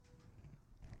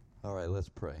All right, let's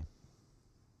pray.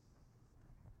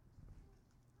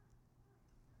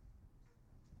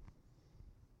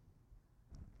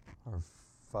 Our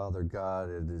Father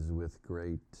God, it is with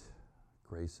great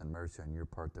grace and mercy on your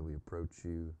part that we approach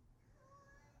you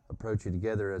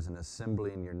together as an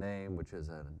assembly in your name, which is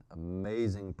an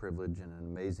amazing privilege and an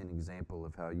amazing example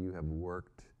of how you have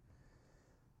worked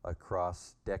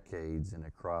across decades and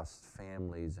across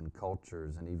families and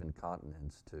cultures and even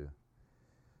continents to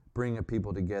bring a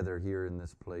people together here in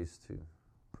this place to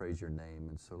praise your name.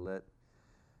 And so let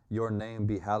your name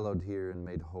be hallowed here and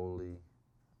made holy.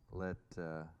 Let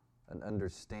an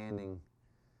understanding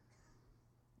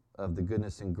of the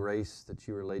goodness and grace that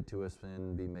you relate to us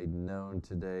in be made known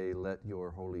today. Let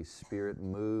your Holy Spirit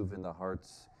move in the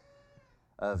hearts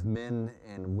of men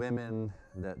and women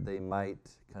that they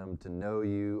might come to know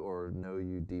you or know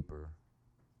you deeper.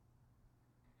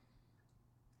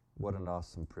 What an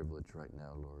awesome privilege right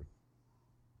now, Lord.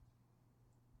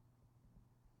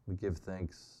 We give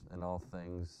thanks in all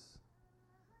things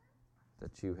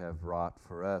that you have wrought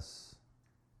for us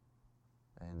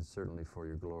and certainly for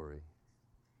your glory.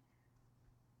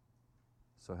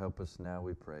 So help us now,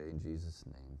 we pray, in Jesus'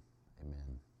 name.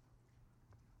 Amen.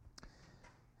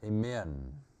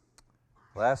 Amen.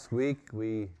 Last week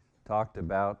we talked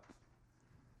about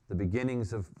the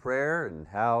beginnings of prayer and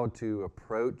how to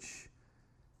approach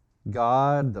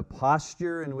God, the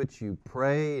posture in which you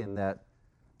pray, and that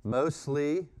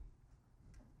mostly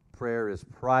prayer is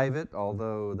private,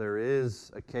 although there is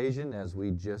occasion, as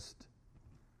we just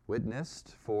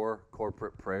witnessed, for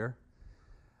corporate prayer.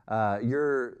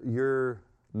 Your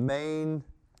main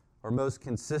or most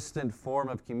consistent form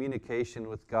of communication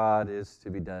with God is to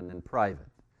be done in private.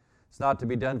 It's not to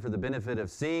be done for the benefit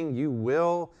of seeing. You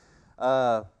will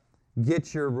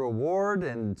get your reward,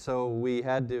 and so we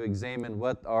had to examine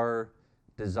what our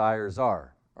desires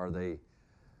are. Are they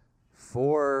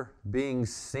for being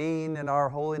seen in our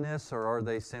holiness, or are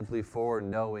they simply for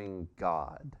knowing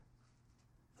God?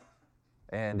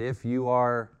 And if you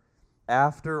are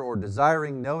after or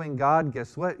desiring knowing God,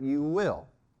 guess what? You will.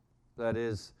 That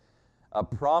is a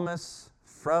promise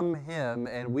from Him,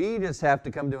 and we just have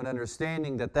to come to an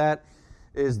understanding that that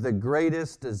is the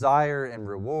greatest desire and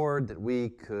reward that we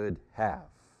could have,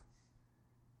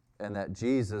 and that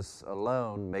Jesus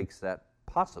alone makes that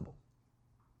possible.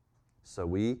 So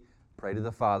we pray to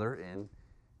the Father in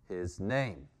His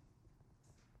name.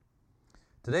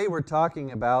 Today we're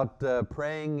talking about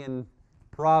praying in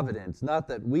Providence. Not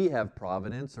that we have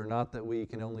Providence, or not that we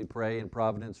can only pray in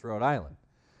Providence, Rhode Island,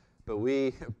 but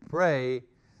we pray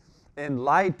in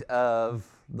light of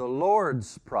the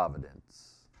Lord's providence.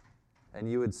 And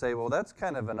you would say, well, that's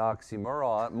kind of an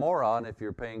oxymoron if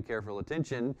you're paying careful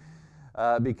attention,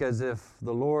 because if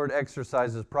the Lord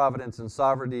exercises providence and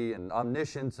sovereignty and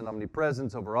omniscience and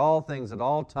omnipresence over all things at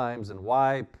all times, then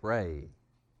why pray?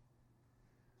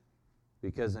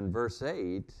 Because in verse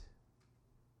 8,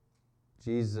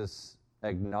 Jesus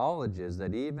acknowledges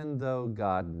that even though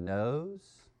God knows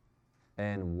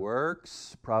and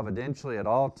works providentially at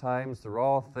all times through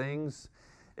all things,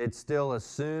 it's still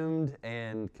assumed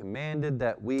and commanded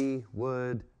that we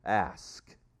would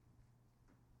ask.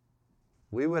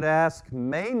 We would ask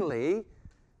mainly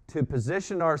to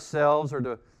position ourselves or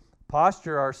to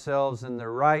posture ourselves in the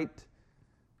right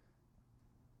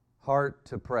heart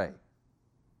to pray.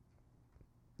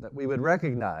 That we would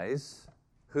recognize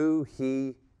who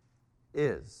He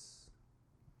is.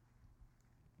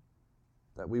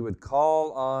 That we would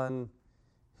call on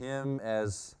Him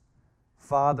as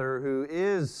Father who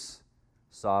is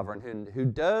sovereign, who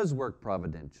does work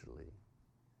providentially.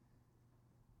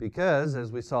 Because,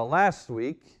 as we saw last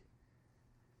week,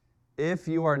 if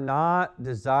you are not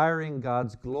desiring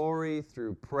God's glory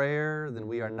through prayer, then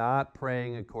we are not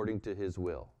praying according to His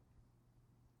will.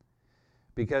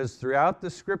 Because throughout the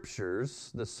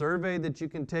Scriptures, the survey that you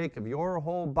can take of your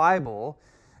whole Bible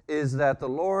is that the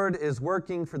Lord is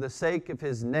working for the sake of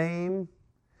His name,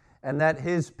 and that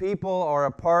His people are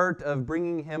a part of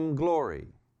bringing Him glory.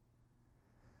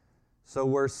 So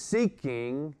we're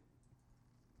seeking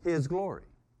His glory.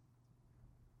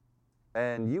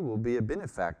 And you will be a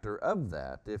benefactor of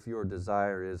that if your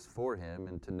desire is for Him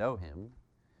and to know Him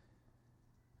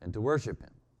and to worship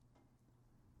Him.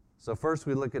 So first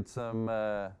we look at some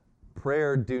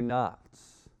prayer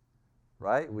do-nots,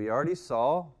 right? We already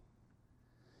saw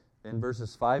in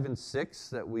verses 5 and 6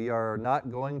 that we are not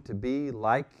going to be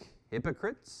like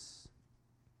hypocrites.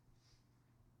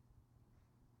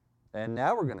 And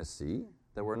now we're going to see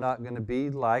that we're not going to be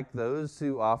like those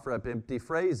who offer up empty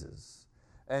phrases.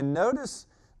 And notice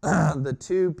the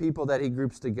two people that he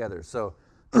groups together. So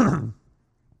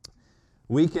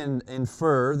we can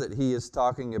infer that he is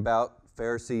talking about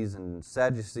Pharisees and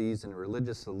Sadducees and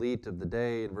religious elite of the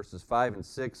day in verses 5 and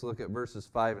 6. Look at verses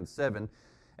 5 and 7.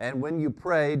 And when you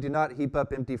pray, do not heap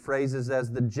up empty phrases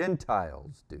as the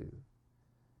Gentiles do.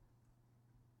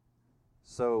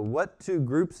 So what two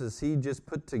groups has he just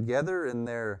put together in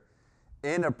their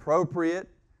inappropriate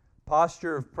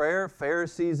posture of prayer?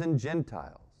 Pharisees and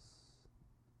Gentiles.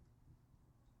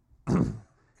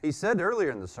 He said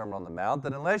earlier in the Sermon on the Mount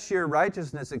that unless your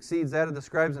righteousness exceeds that of the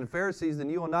scribes and Pharisees, then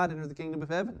you will not enter the kingdom of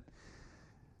heaven.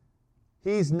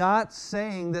 He's not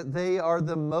saying that they are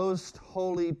the most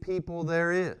holy people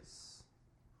there is.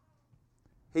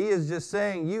 He is just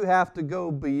saying you have to go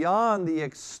beyond the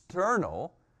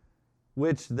external,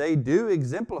 which they do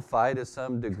exemplify to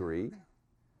some degree,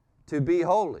 to be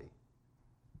holy.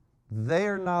 They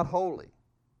are not holy.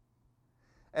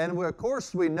 And of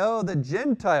course we know that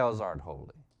Gentiles aren't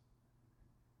holy.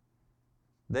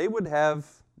 They would have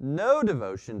no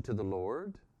devotion to the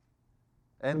Lord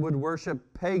and would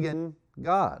worship pagan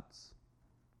gods.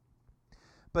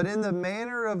 But in the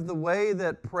manner of the way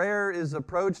that prayer is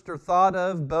approached or thought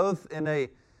of, both in a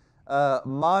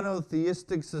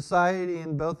monotheistic society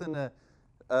and both in a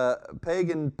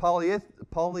pagan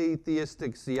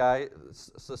polytheistic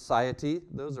society,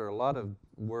 those are a lot of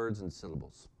words and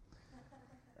syllables,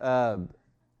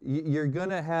 you're going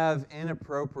to have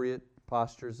inappropriate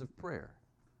postures of prayer.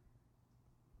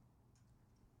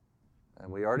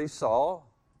 And we already saw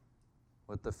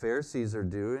what the Pharisees are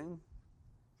doing,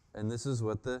 and this is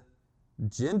what the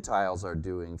Gentiles are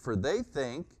doing. For they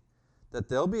think that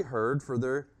they'll be heard for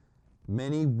their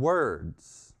many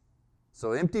words.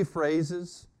 So empty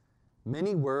phrases,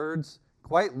 many words.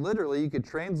 Quite literally, you could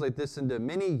translate this into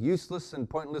many useless and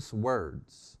pointless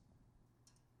words.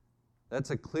 That's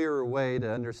a clearer way to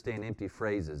understand empty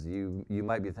phrases. You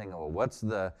might be thinking, well, what's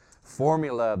the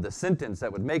formula of the sentence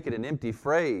that would make it an empty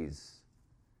phrase?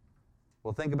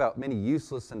 Well, think about many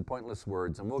useless and pointless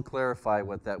words, and we'll clarify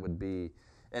what that would be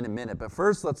in a minute. But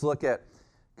first, let's look at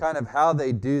kind of how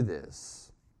they do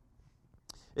this.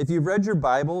 If you've read your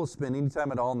Bible, spent any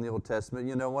time at all in the Old Testament,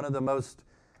 you know one of the most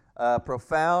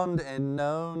profound and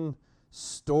known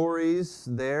stories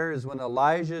there is when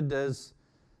Elijah does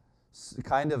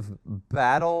kind of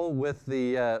battle with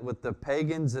the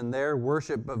pagans and their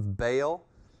worship of Baal.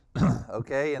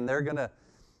 Okay, and they're gonna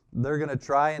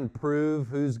try and prove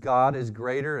whose God is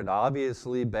greater, and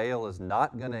obviously Baal is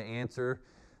not going to answer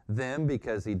them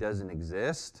because he doesn't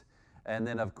exist. And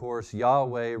then, of course,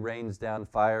 Yahweh rains down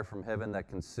fire from heaven that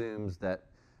consumes that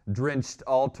drenched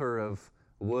altar of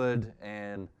wood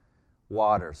and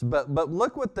water. But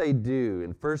look what they do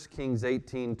in 1 Kings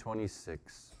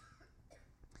 18:26.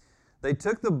 They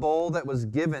took the bowl that was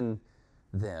given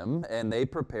them, and they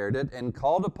prepared it, and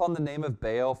called upon the name of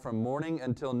Baal from morning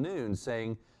until noon,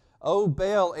 saying, O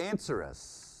Baal, answer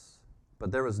us.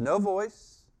 But there was no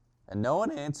voice, and no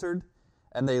one answered,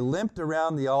 and they limped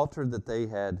around the altar that they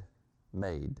had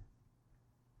made.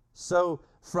 So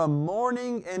from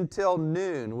morning until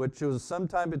noon, which was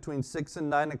sometime between 6 and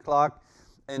 9 o'clock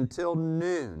until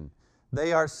noon,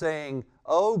 they are saying,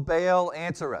 O Baal,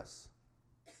 answer us.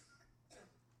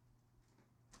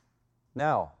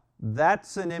 Now,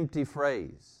 that's an empty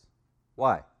phrase.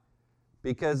 Why?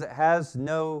 Because it has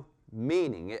no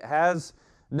meaning. It has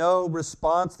no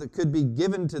response that could be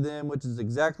given to them, which is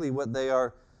exactly what they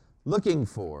are looking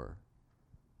for.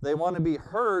 They want to be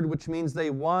heard, which means they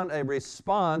want a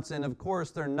response, and of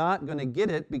course they're not going to get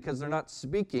it because they're not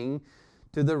speaking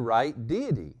to the right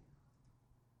deity.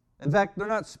 In fact, they're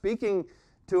not speaking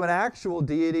to an actual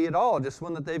deity at all, just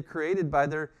one that they've created by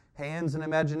their hands and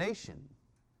imagination.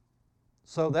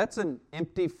 So that's an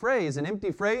empty phrase. An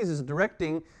empty phrase is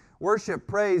directing worship,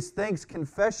 praise, thanks,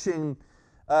 confession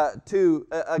to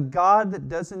a God that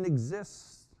doesn't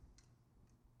exist.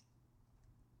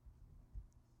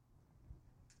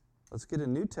 Let's get a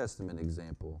New Testament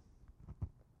example.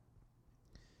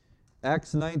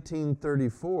 Acts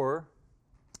 19:34,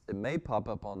 it may pop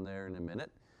up on there in a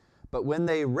minute. But when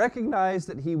they recognized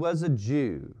that he was a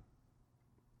Jew,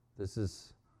 this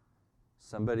is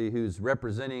somebody who's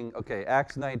representing,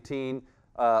 Acts 19,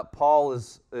 Paul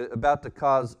is about to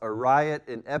cause a riot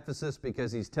in Ephesus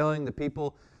because he's telling the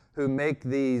people who make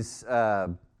these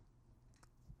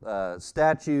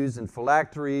statues and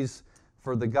phylacteries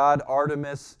for the god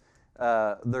Artemis,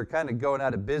 they're kind of going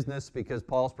out of business because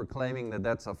Paul's proclaiming that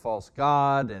that's a false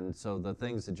god, and so the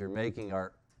things that you're making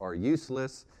are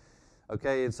useless.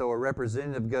 Okay, and so a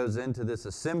representative goes into this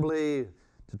assembly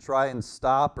to try and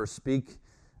stop or speak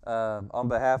on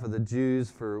behalf of the Jews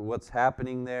for what's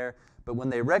happening there. But when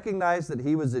they recognized that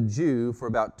he was a Jew, for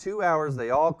about 2 hours they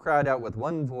all cried out with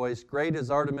one voice, "Great is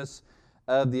Artemis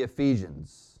of the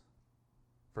Ephesians."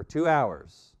 For 2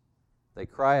 hours they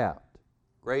cry out,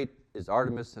 "Great is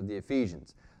Artemis of the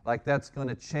Ephesians." Like that's going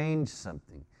to change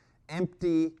something.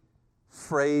 Empty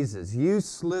phrases,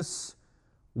 useless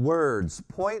words,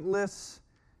 pointless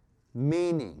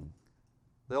meaning.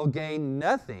 They'll gain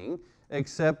nothing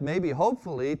except maybe,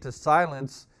 hopefully, to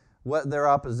silence what their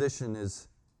opposition is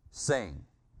saying.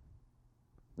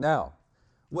 Now,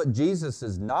 what Jesus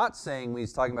is not saying when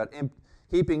he's talking about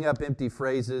heaping up empty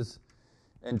phrases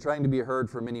and trying to be heard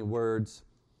for many words,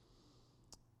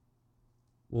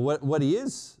 well, what he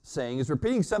is saying is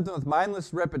repeating something with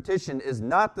mindless repetition is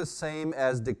not the same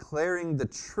as declaring the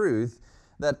truth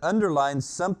that underlines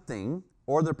something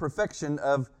or the perfection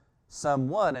of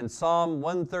someone. In Psalm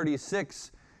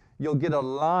 136, you'll get a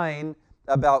line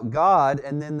about God,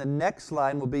 and then the next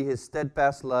line will be His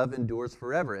steadfast love endures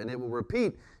forever. And it will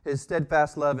repeat His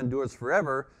steadfast love endures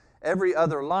forever every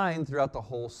other line throughout the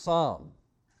whole psalm.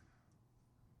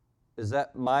 Is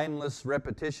that mindless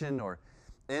repetition or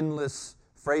endless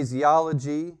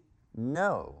phraseology?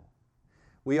 No.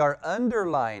 We are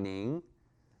underlining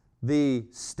the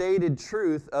stated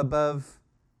truth above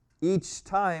each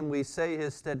time we say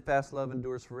His steadfast love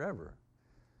endures forever.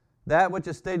 That which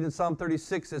is stated in Psalm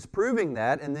 36 is proving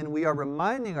that, and then we are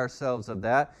reminding ourselves of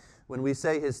that when we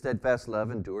say His steadfast love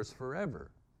endures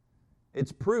forever.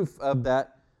 It's proof of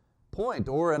that point.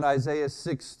 Or in Isaiah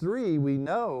 6:3, we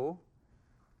know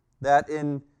that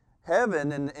in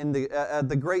heaven and in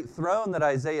the great throne that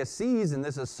Isaiah sees, and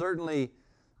this is certainly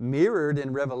mirrored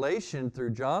in Revelation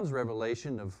through John's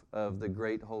revelation of the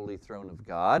great holy throne of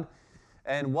God,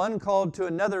 and one called to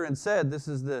another and said, this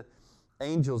is the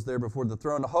angels there before the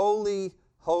throne, "Holy,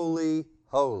 holy,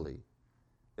 holy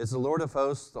is the Lord of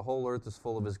hosts, the whole earth is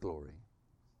full of His glory."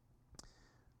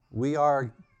 We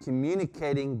are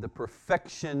communicating the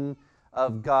perfection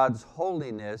of God's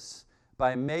holiness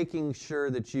by making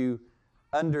sure that you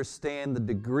understand the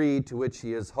degree to which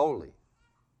He is holy.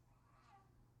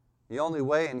 The only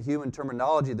way in human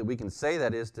terminology that we can say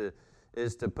that is to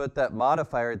put that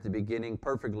modifier at the beginning,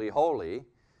 perfectly holy,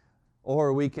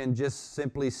 or we can just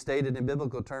simply state it in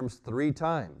biblical terms 3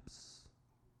 times.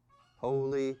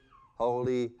 Holy,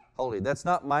 holy, holy. That's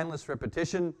not mindless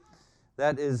repetition.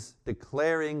 That is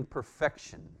declaring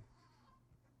perfection.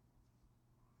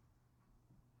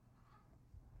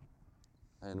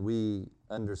 And we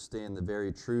understand the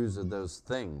very truths of those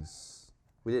things.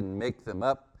 We didn't make them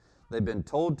up. They've been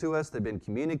told to us. They've been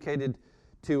communicated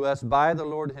to us by the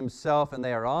Lord Himself, and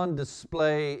they are on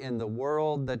display in the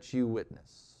world that you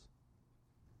witness.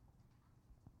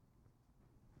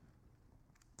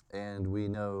 And we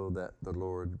know that the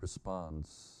Lord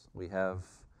responds. We have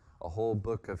a whole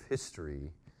book of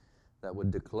history that would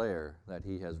declare that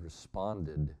He has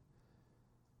responded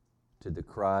to the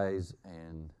cries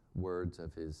and words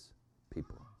of His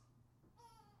people.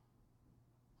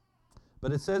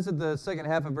 But it says at the second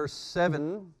half of verse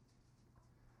 7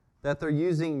 that they're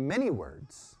using many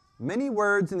words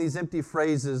in these empty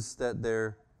phrases that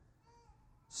they're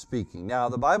speaking. Now,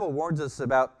 the Bible warns us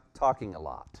about talking a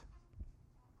lot.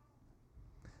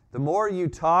 The more you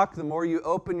talk, the more you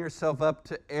open yourself up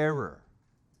to error.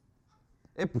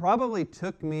 It probably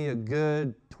took me a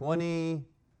good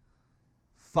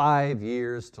 25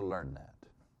 years to learn that.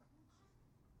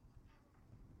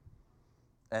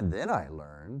 And then I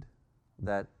learned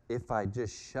that if I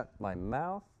just shut my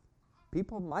mouth,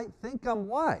 people might think I'm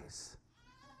wise.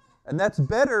 And that's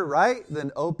better, right,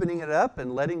 than opening it up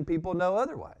and letting people know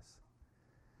otherwise.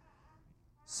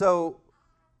 So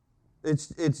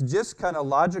it's just kind of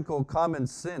logical common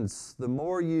sense. The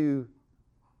more you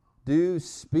do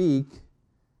speak,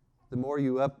 the more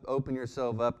you open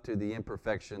yourself up to the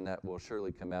imperfection that will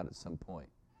surely come out at some point.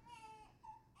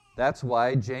 That's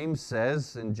why James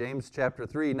says in James chapter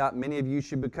 3, not many of you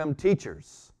should become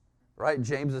teachers. Right?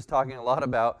 James is talking a lot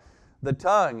about the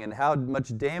tongue and how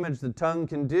much damage the tongue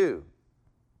can do.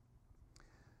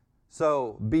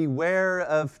 So beware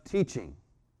of teaching,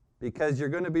 because you're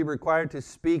going to be required to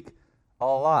speak a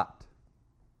lot,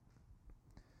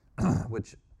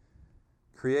 which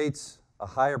creates a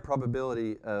higher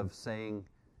probability of saying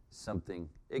something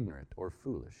ignorant or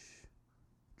foolish.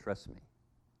 Trust me,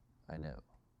 I know.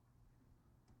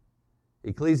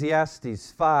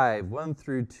 Ecclesiastes 5, 1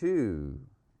 through 2.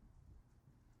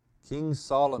 King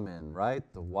Solomon, right?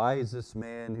 The wisest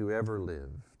man who ever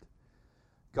lived.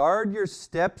 Guard your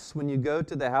steps when you go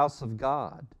to the house of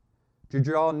God. To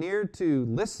draw near to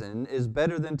listen is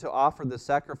better than to offer the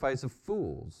sacrifice of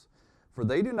fools, for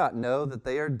they do not know that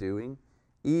they are doing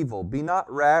evil. Be not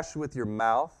rash with your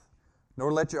mouth,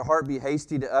 Nor let your heart be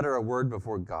hasty to utter a word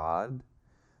before God.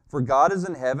 For God is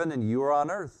in heaven and you are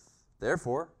on earth.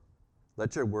 Therefore,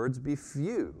 let your words be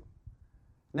few.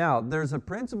 Now, there's a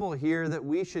principle here that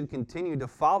we should continue to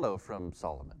follow from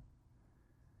Solomon.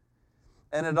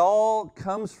 And it all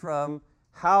comes from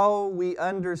how we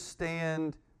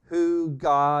understand who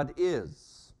God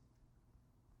is.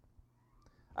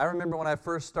 I remember when I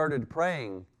first started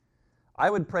praying, I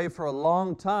would pray for a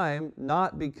long time,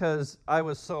 not because I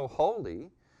was so holy,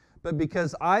 but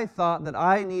because I thought that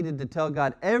I needed to tell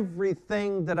God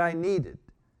everything that I needed.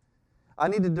 I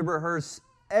needed to rehearse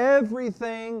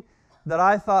everything that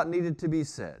I thought needed to be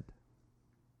said.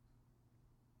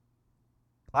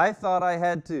 I thought I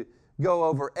had to go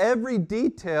over every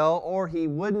detail or He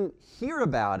wouldn't hear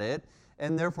about it,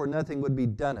 and therefore nothing would be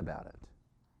done about it.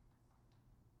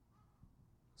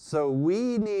 So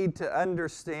we need to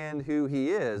understand who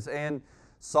He is. And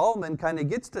Solomon kind of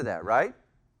gets to that, right?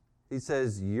 He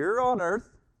says, you're on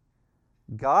earth,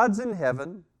 God's in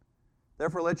heaven,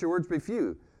 therefore let your words be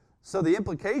few. So the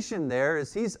implication there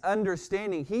is he's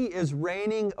understanding He is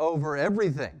reigning over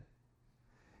everything.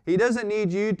 He doesn't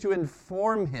need you to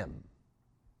inform Him.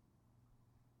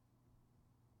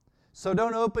 So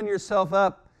don't open yourself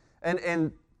up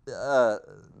and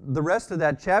the rest of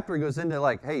that chapter goes into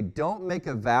like, hey, don't make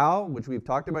a vow, which we've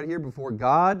talked about here, before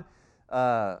God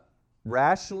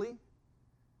rashly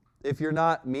if you're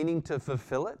not meaning to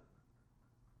fulfill it.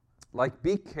 Like,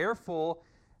 be careful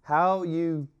how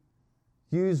you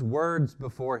use words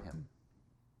before Him.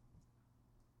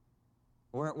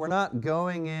 We're not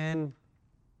going in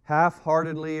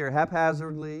half-heartedly or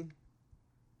haphazardly.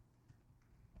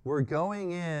 We're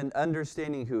going in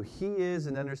understanding who He is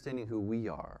and understanding who we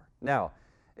are. Now,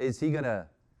 is He gonna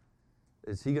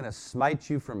smite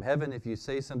you from heaven if you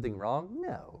say something wrong?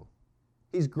 No.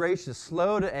 He's gracious,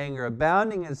 slow to anger,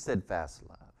 abounding in steadfast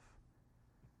love.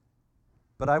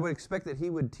 But I would expect that He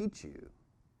would teach you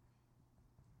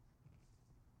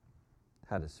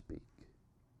how to speak.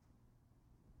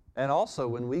 And also,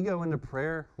 when we go into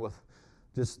prayer with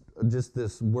just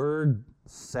this word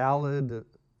salad,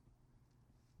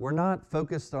 we're not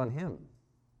focused on Him.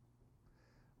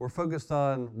 We're focused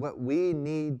on what we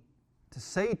need to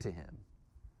say to Him.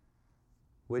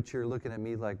 Which you're looking at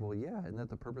me like, well, yeah, isn't that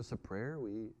the purpose of prayer?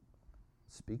 We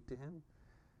speak to Him.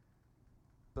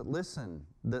 But listen,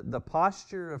 the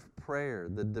posture of prayer,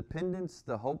 the dependence,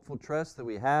 the hopeful trust that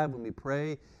we have when we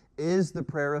pray is the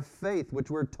prayer of faith, which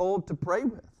we're told to pray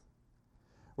with.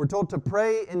 We're told to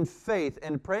pray in faith,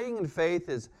 and praying in faith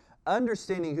is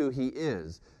understanding who He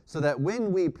is, so that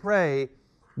when we pray,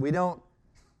 we don't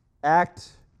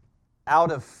act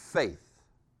out of faith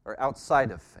or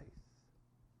outside of faith.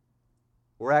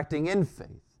 We're acting in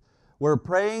faith. We're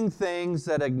praying things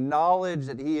that acknowledge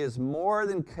that He is more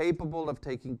than capable of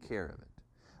taking care of it,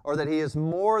 or that He is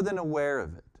more than aware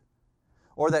of it,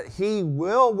 or that He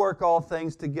will work all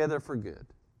things together for good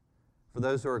for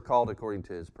those who are called according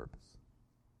to His purpose.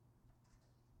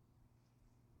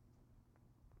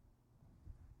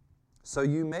 So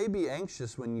you may be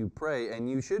anxious when you pray, and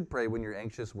you should pray when you're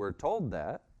anxious. We're told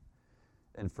that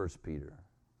in 1 Peter.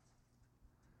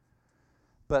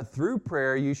 But through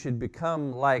prayer, you should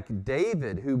become like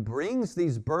David, who brings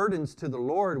these burdens to the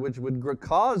Lord, which would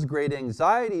cause great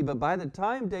anxiety. But by the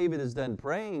time David is done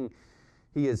praying,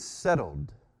 he is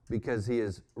settled because he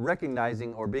is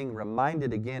recognizing or being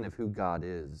reminded again of who God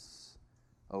is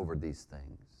over these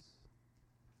things.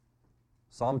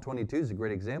 Psalm 22 is a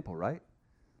great example, right?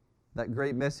 That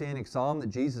great messianic psalm that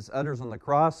Jesus utters on the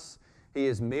cross. He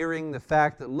is mirroring the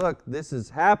fact that, look, this is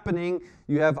happening.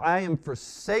 I am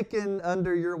forsaken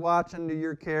under your watch, under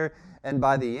your care. And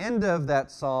by the end of that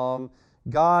psalm,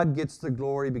 God gets the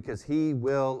glory because He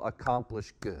will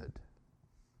accomplish good.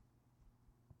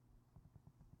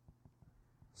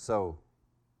 So,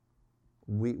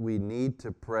 we need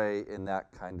to pray in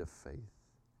that kind of faith.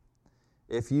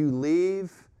 If you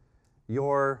leave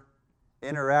your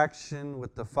interaction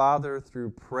with the Father through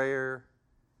prayer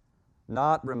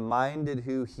not reminded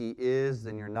who He is,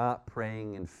 then you're not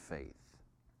praying in faith.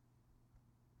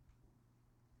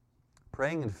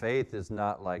 Praying in faith is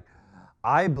not like,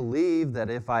 I believe that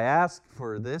if I ask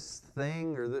for this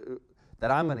thing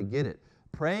that I'm going to get it.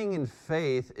 Praying in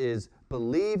faith is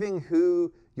believing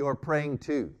who you're praying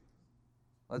to.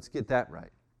 Let's get that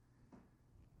right.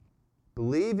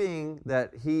 Believing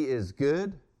that He is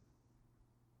good,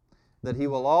 that He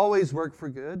will always work for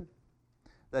good,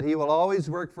 that He will always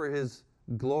work for His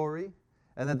glory,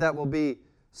 and that will be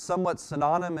somewhat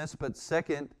synonymous but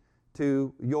second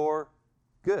to your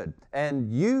good.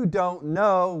 And you don't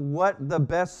know what the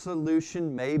best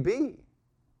solution may be,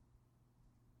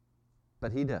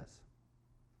 but He does.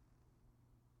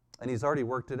 And He's already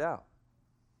worked it out.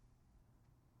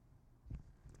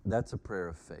 That's a prayer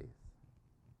of faith.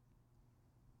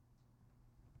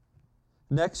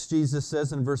 Next, Jesus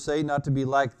says in verse 8, not to be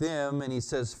like them, and He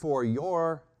says, for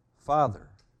your Father.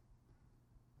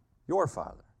 Your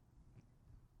Father.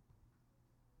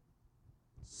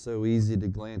 So easy to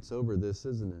glance over this,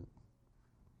 isn't it?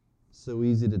 So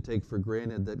easy to take for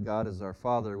granted that God is our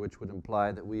Father, which would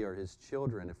imply that we are His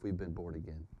children if we've been born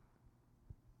again.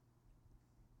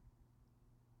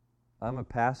 I'm a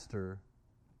pastor.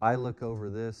 I look over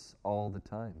this all the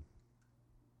time.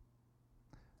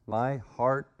 My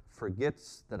heart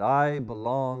forgets that I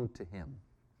belong to Him.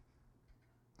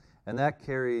 And that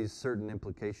carries certain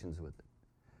implications with it.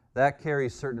 That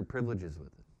carries certain privileges with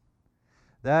it.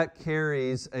 That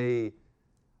carries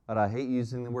and I hate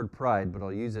using the word pride, but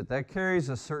I'll use it. That carries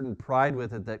a certain pride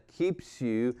with it that keeps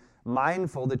you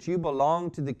mindful that you belong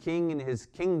to the King and His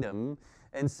kingdom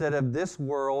instead of this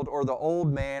world or the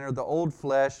old man or the old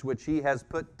flesh which He has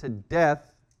put to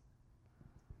death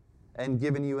and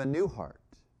given you a new heart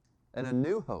and a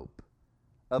new hope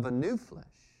of a new flesh.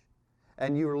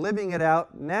 And you're living it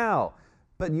out now.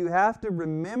 But you have to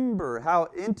remember how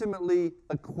intimately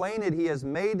acquainted He has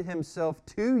made Himself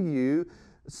to you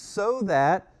so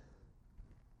that,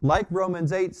 like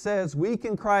Romans 8 says, we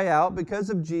can cry out because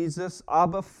of Jesus,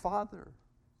 Abba, Father.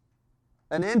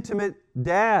 An intimate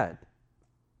dad.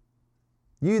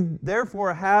 You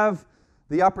therefore have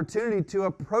the opportunity to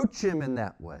approach Him in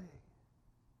that way.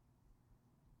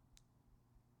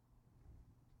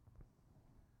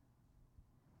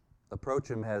 Approach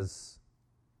Him as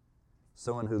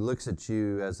someone who looks at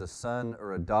you as a son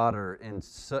or a daughter in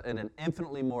an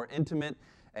infinitely more intimate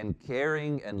and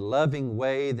caring and loving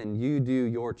way than you do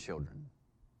your children.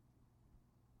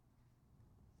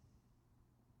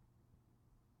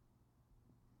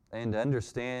 And to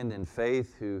understand in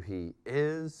faith who He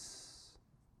is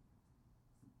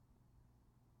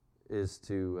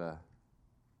to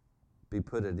be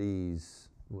put at ease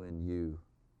when you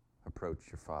approach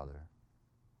your Father.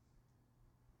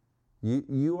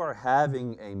 You are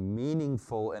having a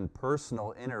meaningful and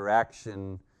personal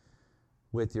interaction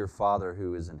with your Father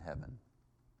who is in heaven.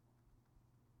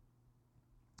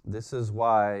 This is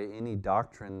why any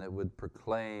doctrine that would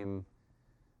proclaim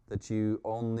that you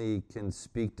only can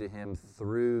speak to Him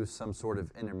through some sort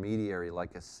of intermediary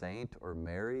like a saint or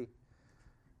Mary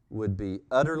would be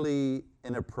utterly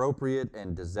inappropriate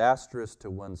and disastrous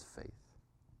to one's faith.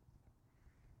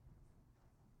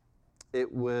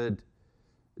 It would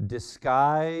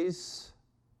disguise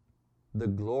the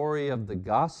glory of the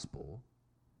gospel,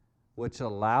 which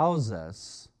allows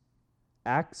us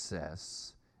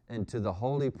access into the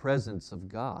holy presence of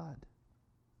God.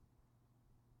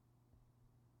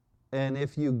 And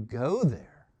if you go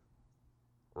there,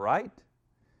 right?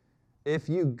 If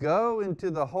you go into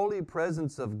the holy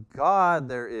presence of God,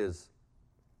 there is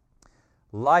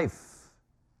life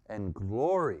and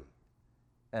glory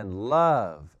and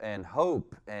love and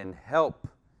hope and help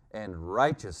and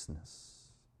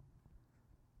righteousness.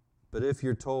 But if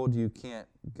you're told you can't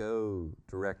go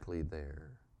directly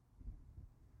there,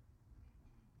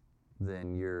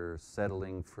 then you're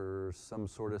settling for some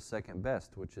sort of second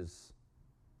best, which is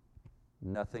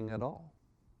nothing at all.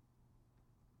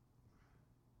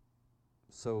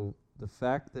 So the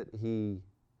fact that He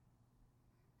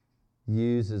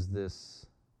uses this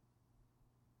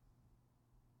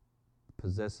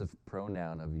possessive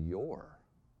pronoun of your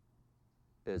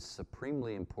is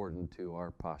supremely important to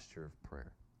our posture of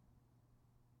prayer.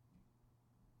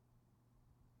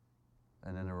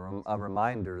 And then a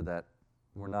reminder that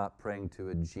we're not praying to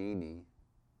a genie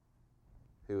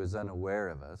who is unaware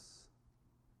of us,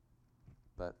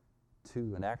 but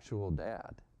to an actual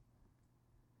dad.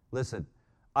 Listen,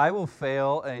 I will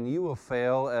fail and you will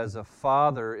fail as a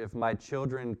father if my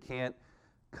children can't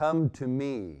come to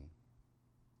me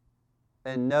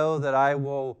and know that I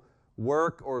will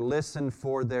work or listen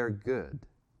for their good.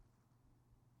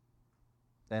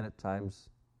 And at times,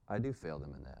 I do fail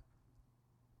them in that.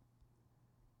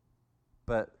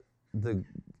 But the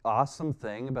awesome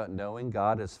thing about knowing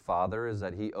God as Father is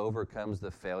that He overcomes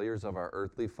the failures of our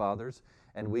earthly fathers,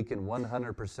 and we can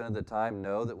 100% of the time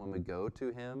know that when we go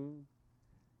to Him,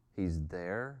 He's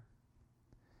there,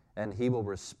 and He will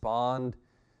respond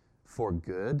for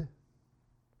good,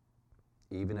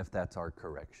 even if that's our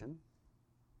correction,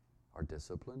 our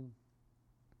discipline.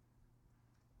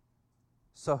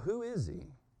 So who is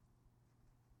He?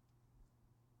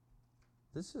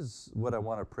 This is what I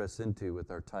want to press into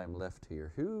with our time left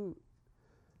here. Who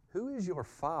is your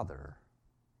Father?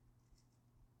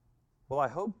 Well, I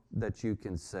hope that you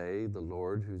can say the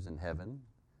Lord who's in heaven.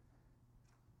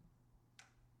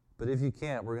 But if you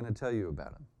can't, we're going to tell you about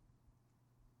him.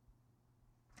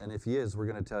 And if he is, we're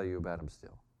going to tell you about him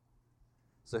still.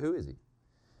 So who is he?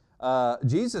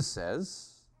 Jesus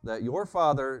says that your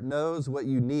Father knows what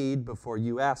you need before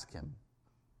you ask him.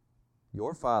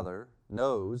 Your Father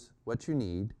knows what you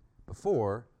need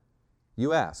before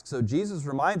you ask. So Jesus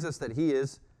reminds us that he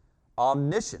is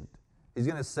omniscient. He's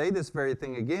going to say this very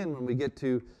thing again when we get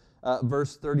to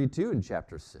verse 32 in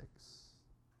chapter 6.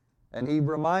 And he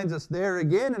reminds us there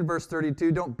again in verse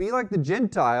 32, don't be like the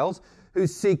Gentiles who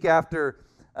seek after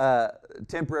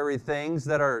temporary things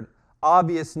that are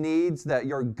obvious needs that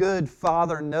your good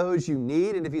Father knows you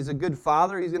need. And if he's a good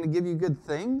Father, he's going to give you good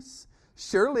things.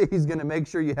 Surely he's going to make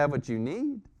sure you have what you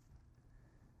need.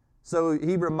 So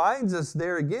he reminds us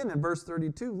there again in verse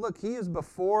 32, look, he is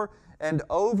before and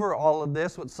over all of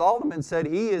this. What Solomon said,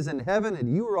 he is in heaven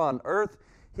and you are on earth.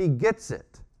 He gets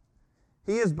it.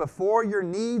 He is before your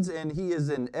needs and he is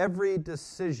in every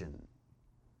decision.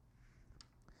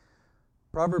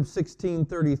 Proverbs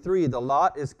 16:33, the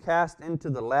lot is cast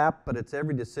into the lap, but its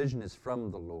every decision is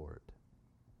from the Lord.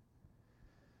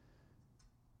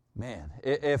 Man,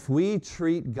 if we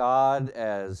treat God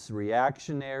as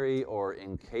reactionary or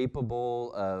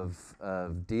incapable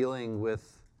of dealing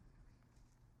with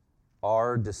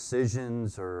our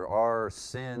decisions or our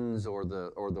sins or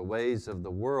the ways of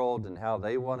the world and how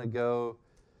they want to go,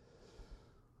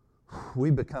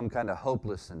 we become kind of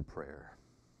hopeless in prayer.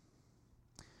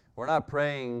 We're not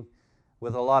praying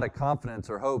with a lot of confidence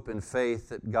or hope and faith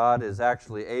that God is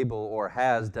actually able or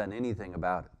has done anything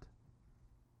about it.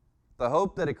 The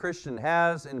hope that a Christian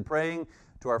has in praying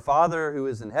to our Father who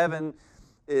is in heaven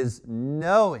is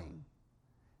knowing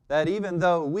that even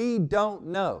though we don't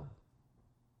know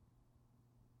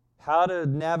how to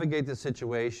navigate the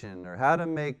situation or how to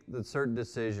make the certain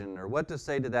decision or what to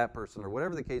say to that person or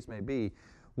whatever the case may be,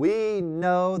 we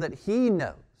know that he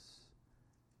knows.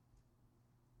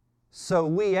 So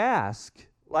we ask,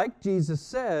 like Jesus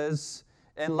says,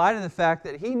 in light of the fact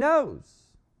that he knows.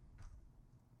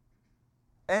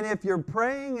 And if you're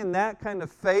praying in that kind of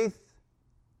faith,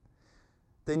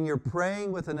 then you're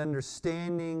praying with an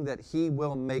understanding that he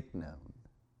will make known.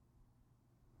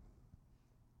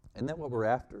 Isn't that what we're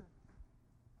after?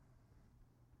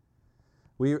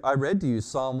 I read to you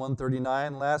Psalm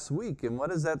 139 last week, and what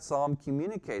does that psalm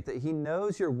communicate? That he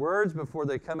knows your words before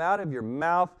they come out of your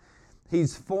mouth.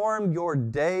 He's formed your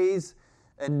days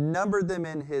and numbered them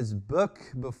in his book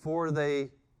before they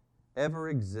ever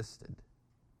existed.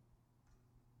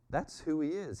 That's who he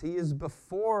is. He is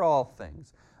before all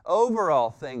things, over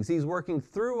all things. He's working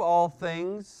through all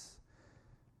things,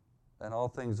 and all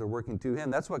things are working to him.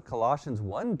 That's what Colossians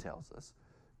 1 tells us.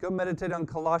 Go meditate on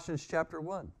Colossians chapter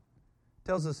 1. It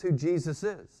tells us who Jesus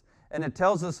is. And it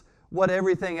tells us what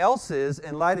everything else is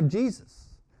in light of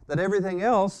Jesus. That everything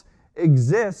else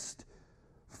exists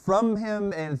from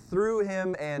him and through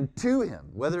him and to him,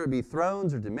 whether it be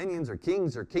thrones or dominions or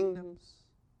kings or kingdoms.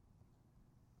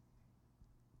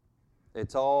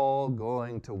 It's all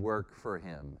going to work for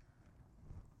him.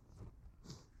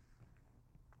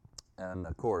 And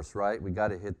of course, right, we got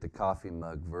to hit the coffee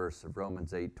mug verse of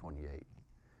Romans 8:28.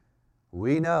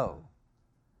 We know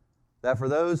that for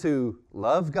those who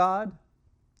love God,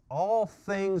 all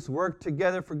things work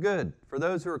together for good, for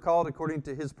those who are called according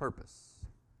to his purpose.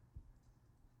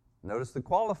 Notice the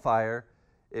qualifier.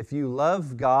 If you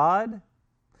love God,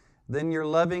 then you're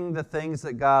loving the things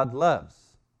that God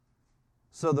loves.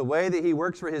 So the way that he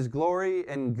works for his glory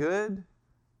and good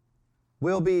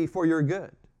will be for your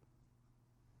good.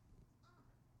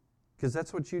 Because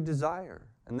that's what you desire.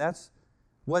 And that's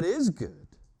what is good.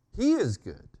 He is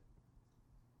good.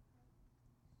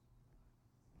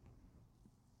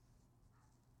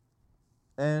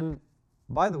 And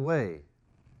by the way,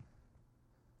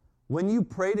 when you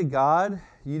pray to God,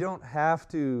 you don't have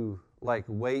to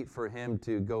wait for him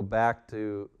to go back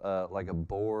to a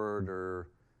board or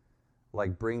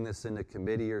bring this into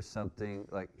committee or something.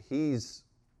 He's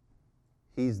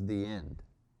the end.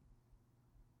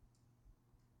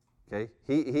 Okay?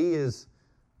 He is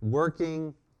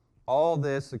working all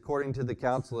this according to the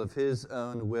counsel of his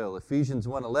own will. Ephesians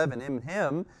 1:11, in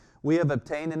him we have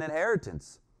obtained an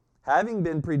inheritance, having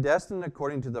been predestined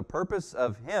according to the purpose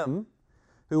of him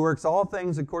who works all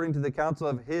things according to the counsel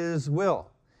of his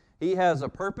will. He has a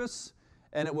purpose,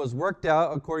 and it was worked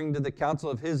out according to the counsel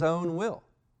of his own will.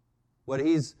 What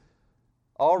he's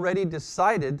already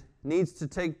decided needs to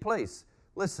take place.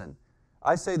 Listen,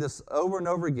 I say this over and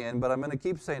over again, but I'm going to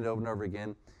keep saying it over and over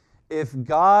again. If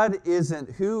God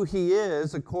isn't who he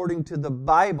is according to the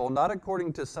Bible, not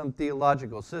according to some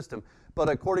theological system, but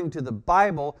according to the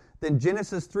Bible, then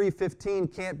Genesis 3:15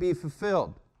 can't be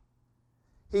fulfilled.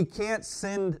 He can't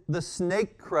send the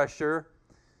snake crusher,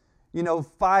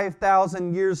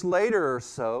 5,000 years later or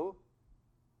so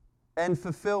and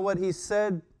fulfill what he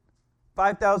said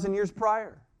 5,000 years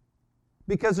prior,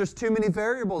 because there's too many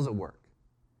variables at work.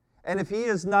 And if he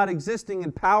is not existing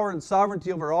in power and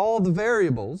sovereignty over all the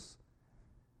variables,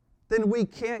 then we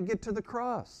can't get to the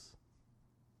cross.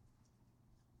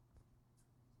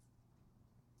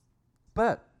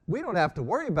 But we don't have to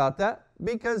worry about that,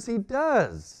 because he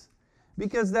does.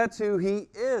 Because that's who he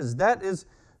is. That is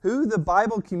who the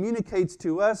Bible communicates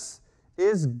to us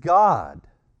is God.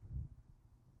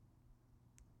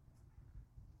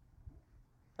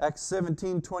 Acts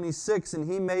 17:26,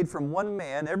 and he made from one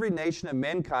man every nation of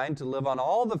mankind to live on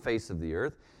all the face of the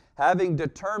earth, having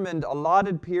determined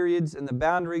allotted periods and the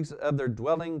boundaries of their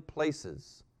dwelling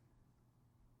places.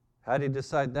 How did he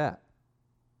decide that?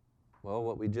 Well,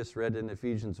 what we just read in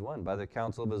Ephesians 1, by the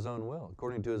counsel of his own will,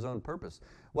 according to his own purpose.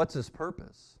 What's his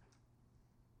purpose?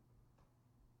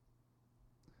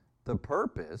 The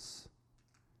purpose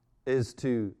is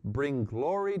to bring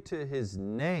glory to his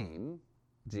name,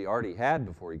 which he already had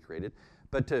before he created,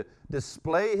 but to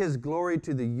display his glory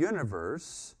to the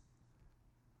universe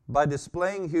by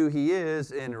displaying who he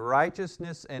is in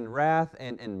righteousness and wrath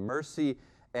and in mercy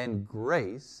and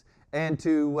grace, and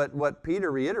to what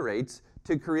Peter reiterates,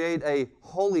 to create a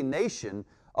holy nation,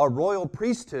 a royal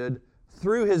priesthood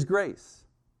through his grace.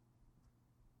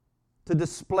 To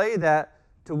display that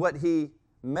to what he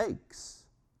makes.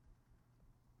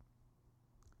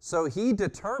 So he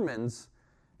determines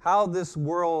how this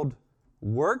world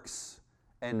works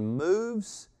and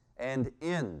moves and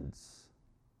ends.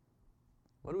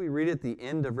 What do we read at the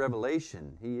end of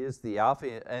Revelation? He is the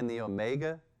Alpha and the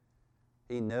Omega.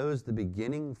 He knows the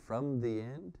beginning from the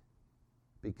end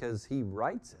because he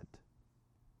writes it.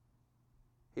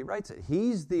 He writes it.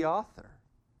 He's the author.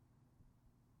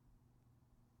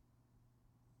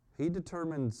 He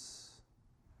determines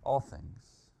all things.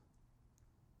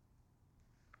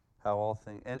 How all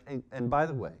things, and by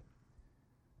the way,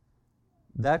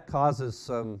 that causes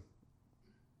some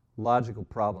logical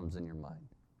problems in your mind.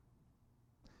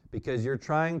 Because you're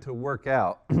trying to work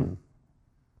out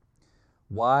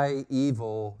why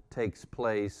evil takes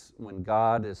place when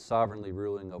God is sovereignly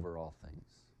ruling over all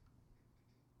things.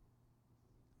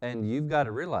 And you've got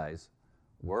to realize,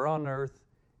 we're on earth,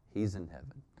 he's in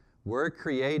heaven. We're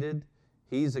created,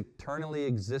 he's eternally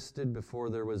existed before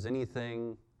there was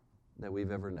anything that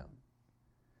we've ever known.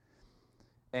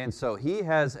 And so he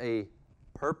has a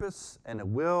purpose and a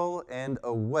will and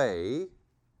a way,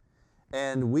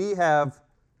 and we have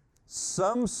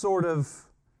some sort of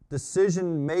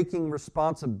decision-making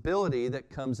responsibility that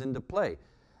comes into play.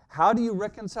 How do you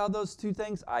reconcile those two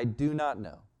things? I do not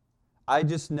know. I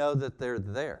just know that they're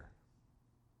there.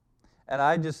 And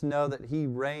I just know that he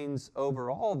reigns over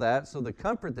all that. So the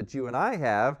comfort that you and I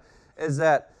have is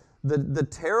that the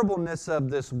terribleness of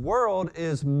this world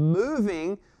is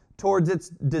moving towards its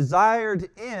desired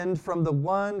end from the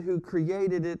one who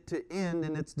created it to end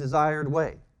in its desired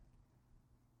way.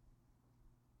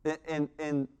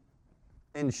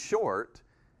 In short,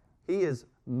 he is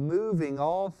moving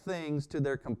all things to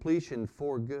their completion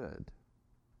for good.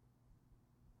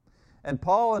 And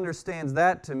Paul understands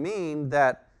that to mean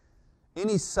that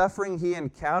any suffering he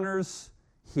encounters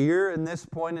here in this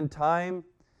point in time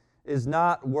is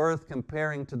not worth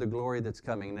comparing to the glory that's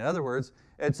coming. In other words,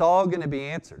 it's all going to be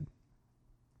answered.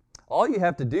 All you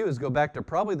have to do is go back to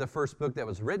probably the first book that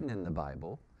was written in the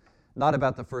Bible, not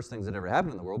about the first things that ever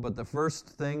happened in the world, but the first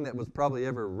thing that was probably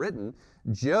ever written,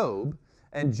 Job.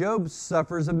 And Job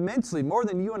suffers immensely, more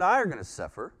than you and I are going to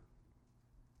suffer.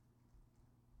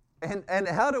 And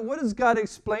what does God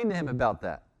explain to him about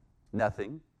that?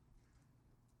 Nothing.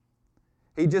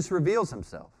 He just reveals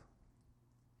himself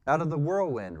out of the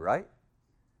whirlwind, right?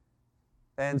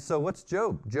 And so what's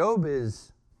Job? Job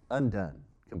is undone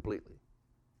completely.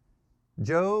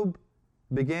 Job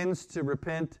begins to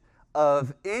repent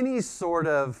of any sort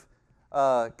of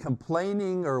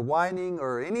complaining or whining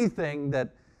or anything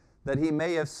that he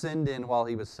may have sinned in while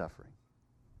he was suffering.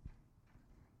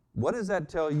 What does that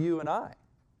tell you and I?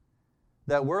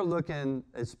 That we're looking,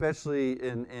 especially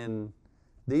in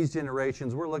these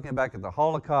generations, we're looking back at the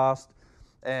Holocaust,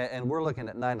 and we're looking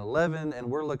at 9/11, and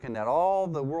we're looking at all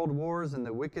the world wars and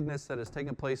the wickedness that has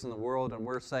taken place in the world, and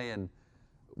we're saying,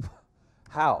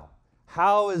 how?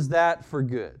 How is that for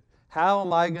good? How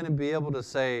am I going to be able to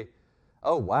say,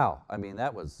 oh, wow, I mean,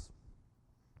 that was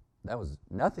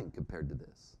nothing compared to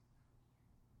this?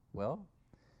 Well,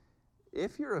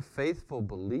 if you're a faithful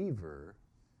believer,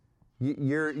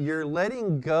 you're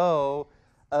letting go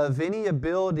of any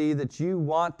ability that you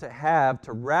want to have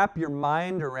to wrap your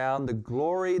mind around the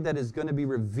glory that is going to be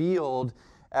revealed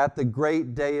at the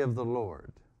great day of the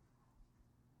Lord.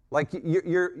 Like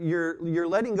you're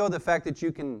letting go of the fact that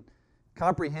you can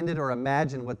comprehend it or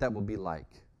imagine what that will be like.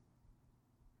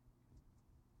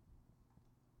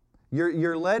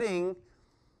 You're letting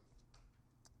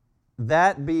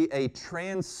that be a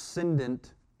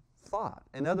transcendent thought.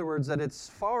 In other words, that it's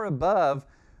far above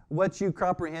what you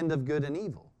comprehend of good and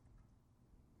evil.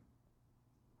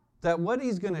 That what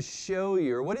He's going to show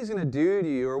you, or what He's going to do to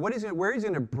you, or where He's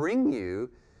going to bring you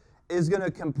is going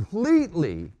to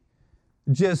completely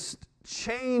just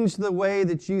change the way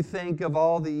that you think of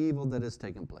all the evil that has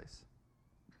taken place.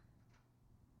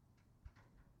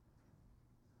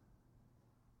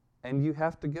 And you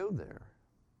have to go there.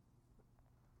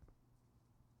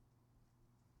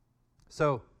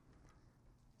 So,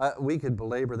 we could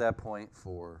belabor that point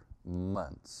for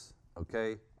months,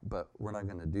 okay? But we're not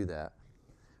going to do that.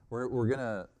 We're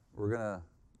gonna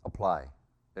apply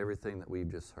everything that we've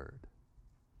just heard.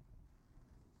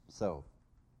 So,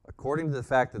 according to the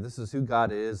fact that this is who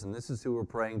God is, and this is who we're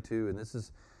praying to, and this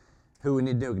is who we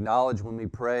need to acknowledge when we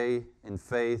pray in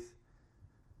faith,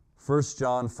 1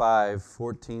 John 5,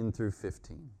 14 through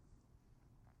 15.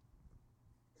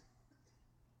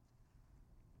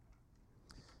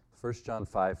 1 John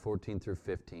 5, 14 through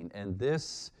 15. And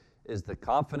this is the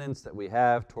confidence that we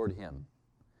have toward Him,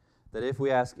 that if we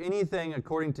ask anything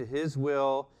according to His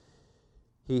will,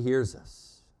 He hears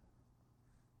us.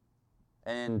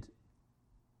 And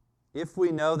if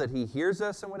we know that He hears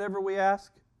us in whatever we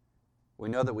ask, we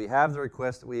know that we have the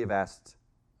request that we have asked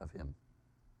of Him.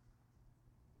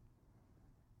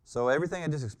 So everything I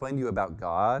just explained to you about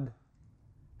God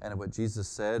and what Jesus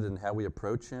said and how we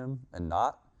approach Him and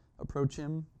not approach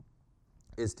Him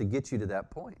is to get you to that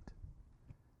point.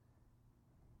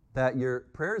 That your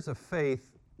prayers of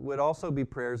faith would also be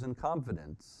prayers in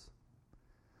confidence.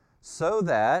 So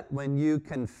that when you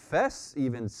confess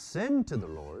even sin to the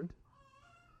Lord,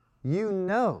 you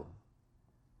know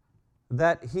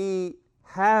that He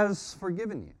has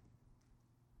forgiven you.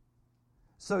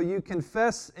 So you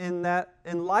confess in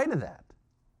light of that.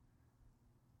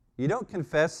 You don't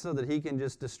confess so that He can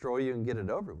just destroy you and get it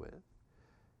over with.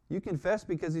 You confess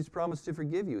because He's promised to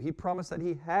forgive you. He promised that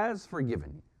He has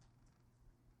forgiven you.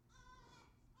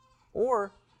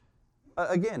 Or,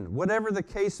 again, whatever the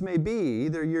case may be,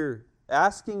 either you're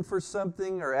asking for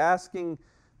something or asking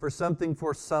for something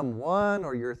for someone,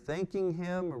 or you're thanking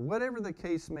Him, or whatever the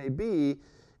case may be,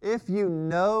 if you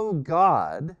know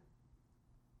God,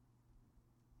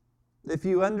 if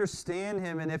you understand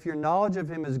Him, and if your knowledge of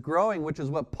Him is growing, which is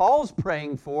what Paul's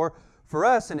praying for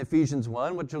us in Ephesians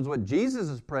 1, which is what Jesus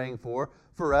is praying for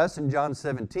us in John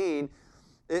 17,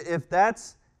 if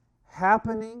that's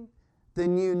happening,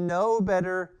 then you know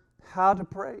better how to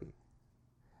pray.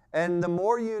 And the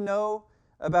more you know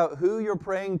about who you're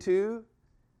praying to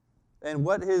and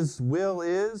what His will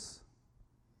is,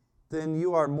 then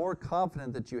you are more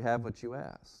confident that you have what you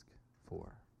ask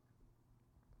for.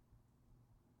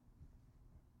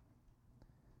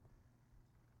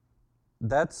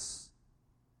 That's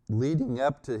leading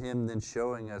up to Him then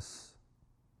showing us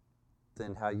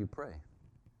then how you pray.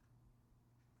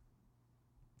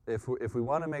 If we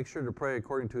want to make sure to pray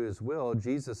according to His will,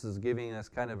 Jesus is giving us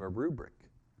kind of a rubric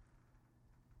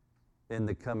in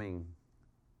the coming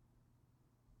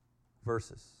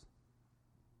verses.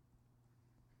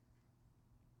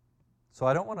 So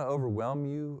I don't want to overwhelm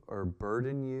you or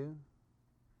burden you,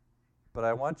 but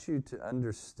I want you to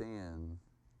understand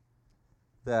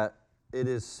that it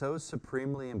is so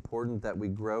supremely important that we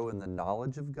grow in the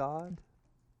knowledge of God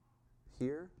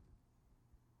here,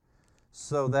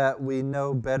 so that we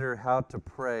know better how to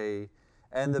pray.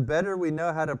 And the better we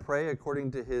know how to pray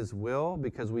according to His will,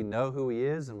 because we know who He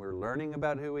is and we're learning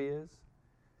about who He is,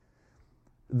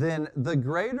 then the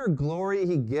greater glory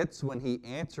He gets when He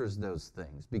answers those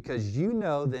things, because you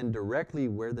know then directly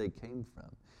where they came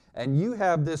from. And you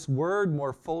have this word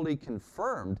more fully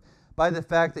confirmed by the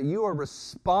fact that you are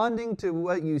responding to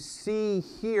what you see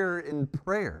here in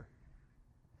prayer.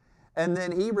 And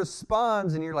then He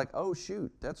responds and you're like, oh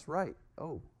shoot, that's right.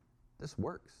 Oh, this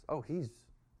works. Oh, He's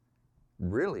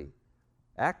really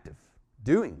active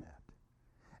doing that.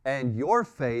 And your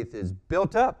faith is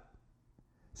built up,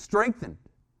 strengthened.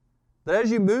 That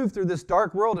as you move through this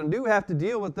dark world and do have to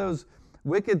deal with those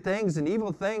wicked things and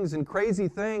evil things and crazy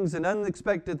things and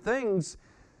unexpected things,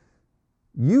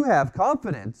 you have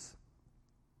confidence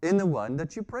in the one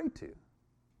that you pray to,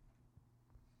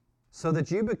 so that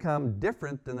you become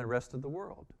different than the rest of the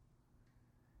world.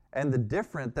 And the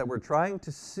different that we're trying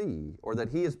to see, or that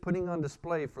He is putting on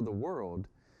display for the world,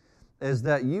 is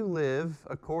that you live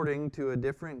according to a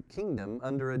different kingdom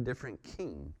under a different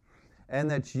king, and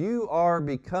that you are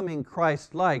becoming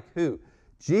Christ-like, who?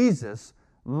 Jesus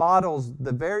models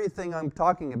the very thing I'm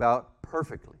talking about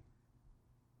perfectly.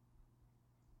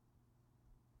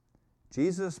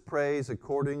 Jesus prays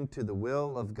according to the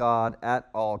will of God at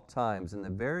all times. And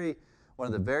one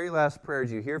of the very last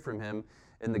prayers you hear from him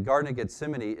in the Garden of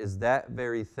Gethsemane is that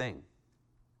very thing.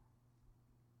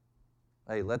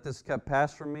 Hey, let this cup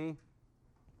pass from me.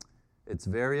 It's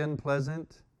very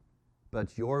unpleasant,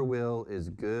 but your will is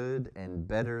good and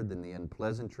better than the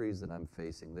unpleasantries that I'm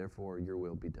facing. Therefore, your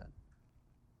will be done.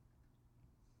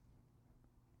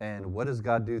 And what does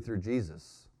God do through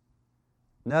Jesus?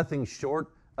 Nothing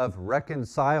short of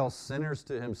reconcile sinners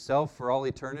to himself for all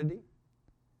eternity.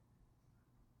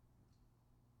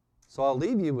 So I'll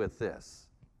leave you with this,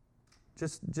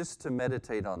 just to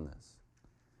meditate on this.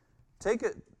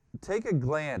 Take a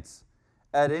glance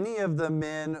at any of the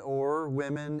men or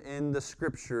women in the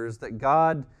Scriptures that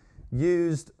God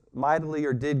used mightily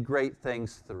or did great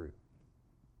things through.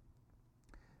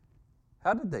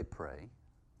 How did they pray?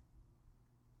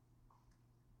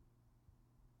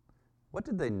 What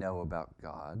did they know about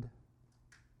God?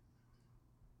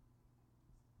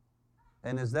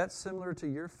 And is that similar to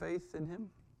your faith in him?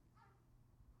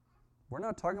 We're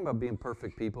not talking about being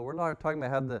perfect people. We're not talking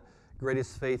about having the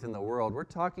greatest faith in the world. We're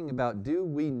talking about, do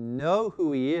we know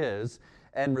who he is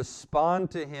and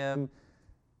respond to him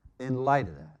in light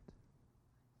of that?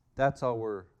 That's all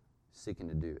we're seeking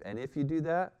to do. And if you do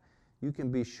that, you can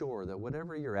be sure that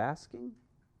whatever you're asking,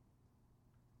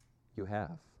 you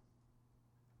have.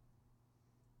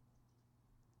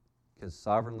 Because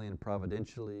sovereignly and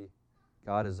providentially,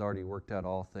 God has already worked out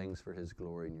all things for his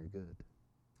glory and your good.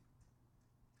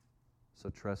 So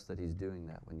trust that he's doing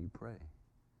that when you pray.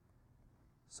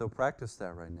 So practice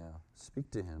that right now.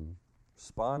 Speak to him,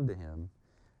 respond to him,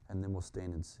 and then we'll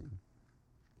stand and sing.